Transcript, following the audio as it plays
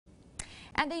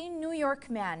And a New York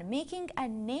man making a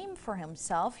name for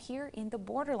himself here in the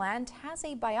Borderland has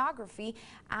a biography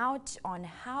out on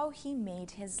how he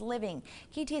made his living.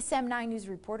 KTSM 9 News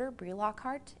reporter Bree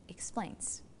Lockhart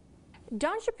explains.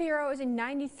 Don Shapiro is a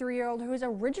 93-year-old who is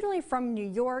originally from New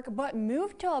York but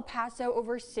moved to El Paso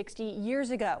over 60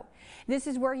 years ago. This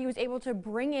is where he was able to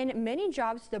bring in many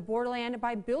jobs to the Borderland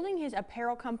by building his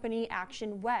apparel company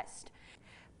Action West.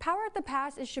 Power at the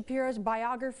Pass is Shapiro's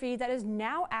biography that is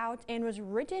now out and was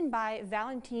written by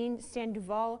Valentin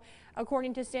Sandoval.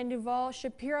 According to Sandoval,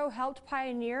 Shapiro helped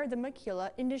pioneer the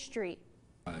maquila industry.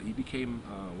 He became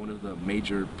one of the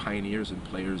major pioneers and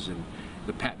players in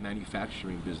the patent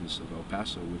manufacturing business of El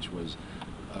Paso, which was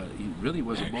really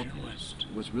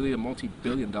a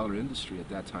multi-billion-dollar industry at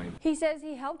that time. He says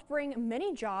he helped bring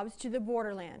many jobs to the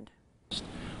Borderland.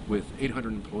 With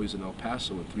 800 employees in El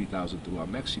Paso and 3,000 throughout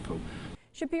Mexico.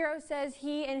 Shapiro says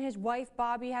he and his wife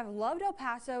Bobby have loved El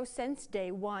Paso since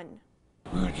day one.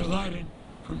 We were delighted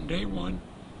from day one,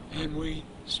 and we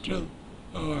still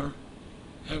are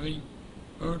having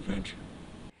our adventure.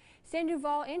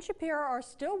 Sandoval and Shapiro are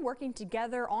still working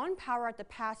together on Power at the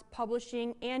Pass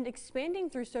publishing and expanding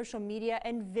through social media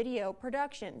and video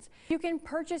productions. You can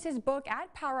purchase his book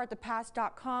at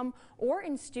poweratthepass.com or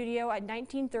in studio at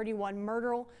 1931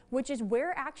 Myrtle, which is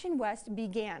where Action West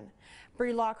began.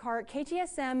 Bree Lockhart,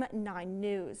 KTSM 9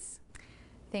 News.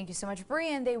 Thank you so much,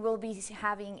 Bree. And they will be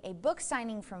having a book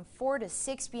signing from 4 to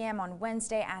 6 p.m. on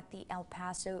Wednesday at the El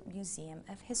Paso Museum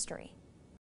of History.